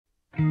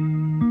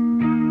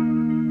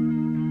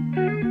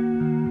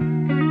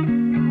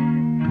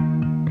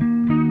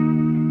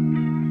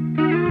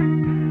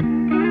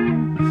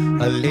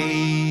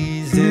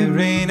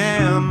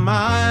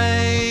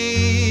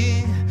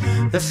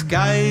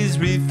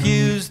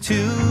refuse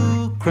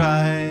to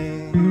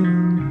cry.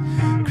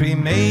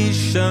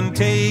 Cremation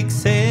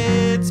takes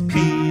its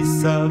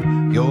piece of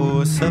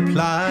your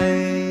supply.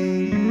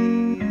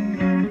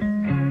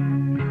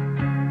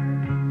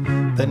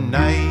 The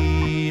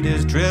night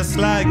is dressed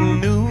like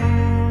noon.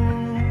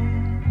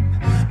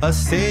 A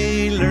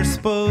sailor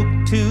spoke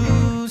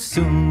too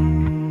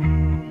soon,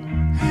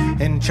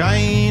 and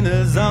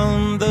China's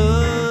on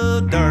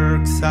the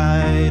dark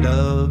side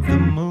of the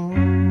moon.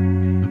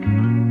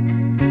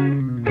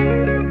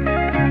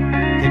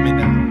 Hit me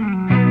now.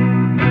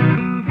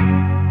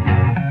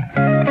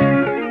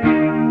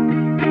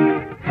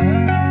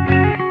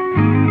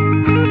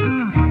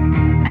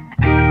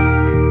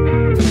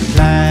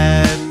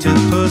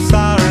 Platypus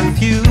are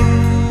few,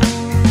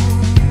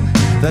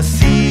 the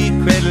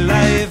secret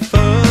life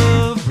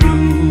of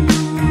Rue,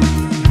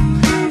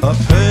 a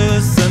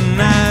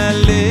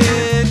personality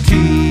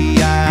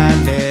I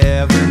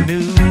never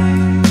knew.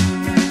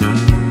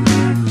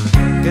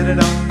 Get it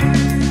on?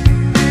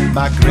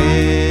 My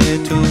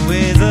Greta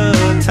weighs a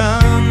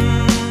ton,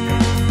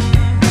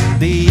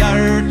 the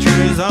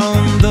archer's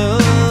on the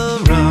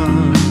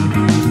run,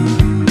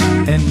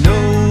 and no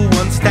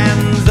one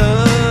stands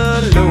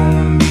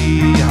alone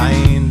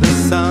behind the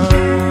sun.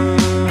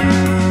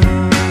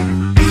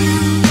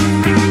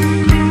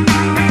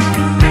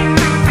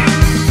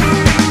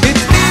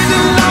 It's been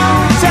a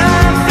long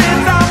time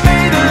since I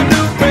made a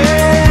new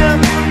friend,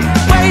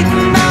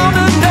 waiting on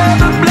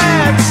another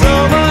black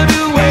summer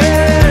to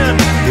win.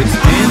 It's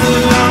been a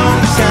long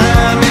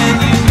time and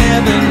you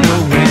never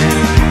know when,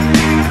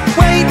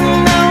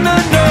 waiting on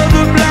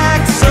another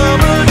black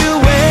summer to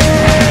win.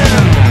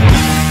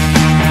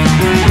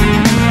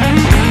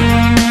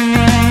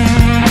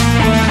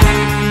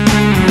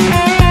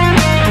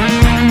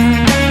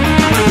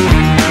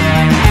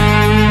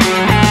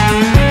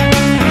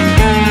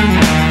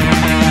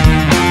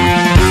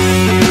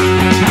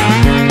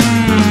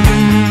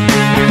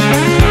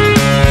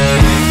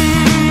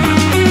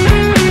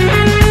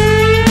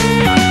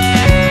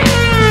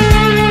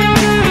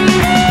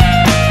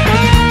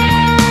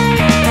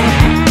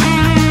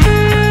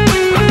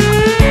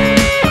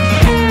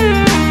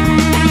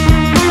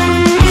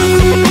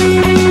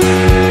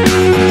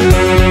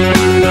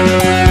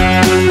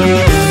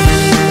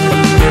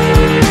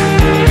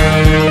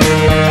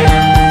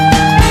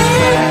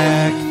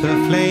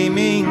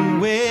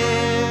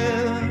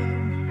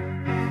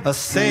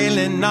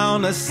 A-sailin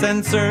on a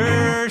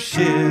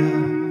censorship,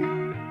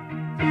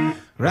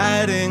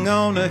 riding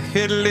on a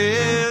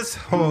headless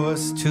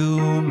horse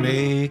to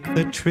make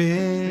the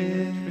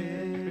trip.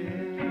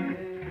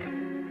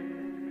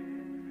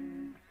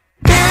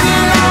 Been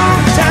a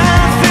long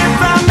time since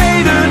I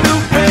made a new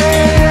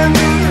friend,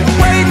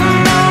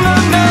 waiting on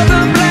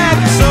another black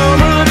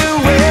summer to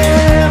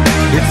win.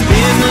 It's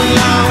been a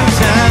long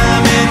time.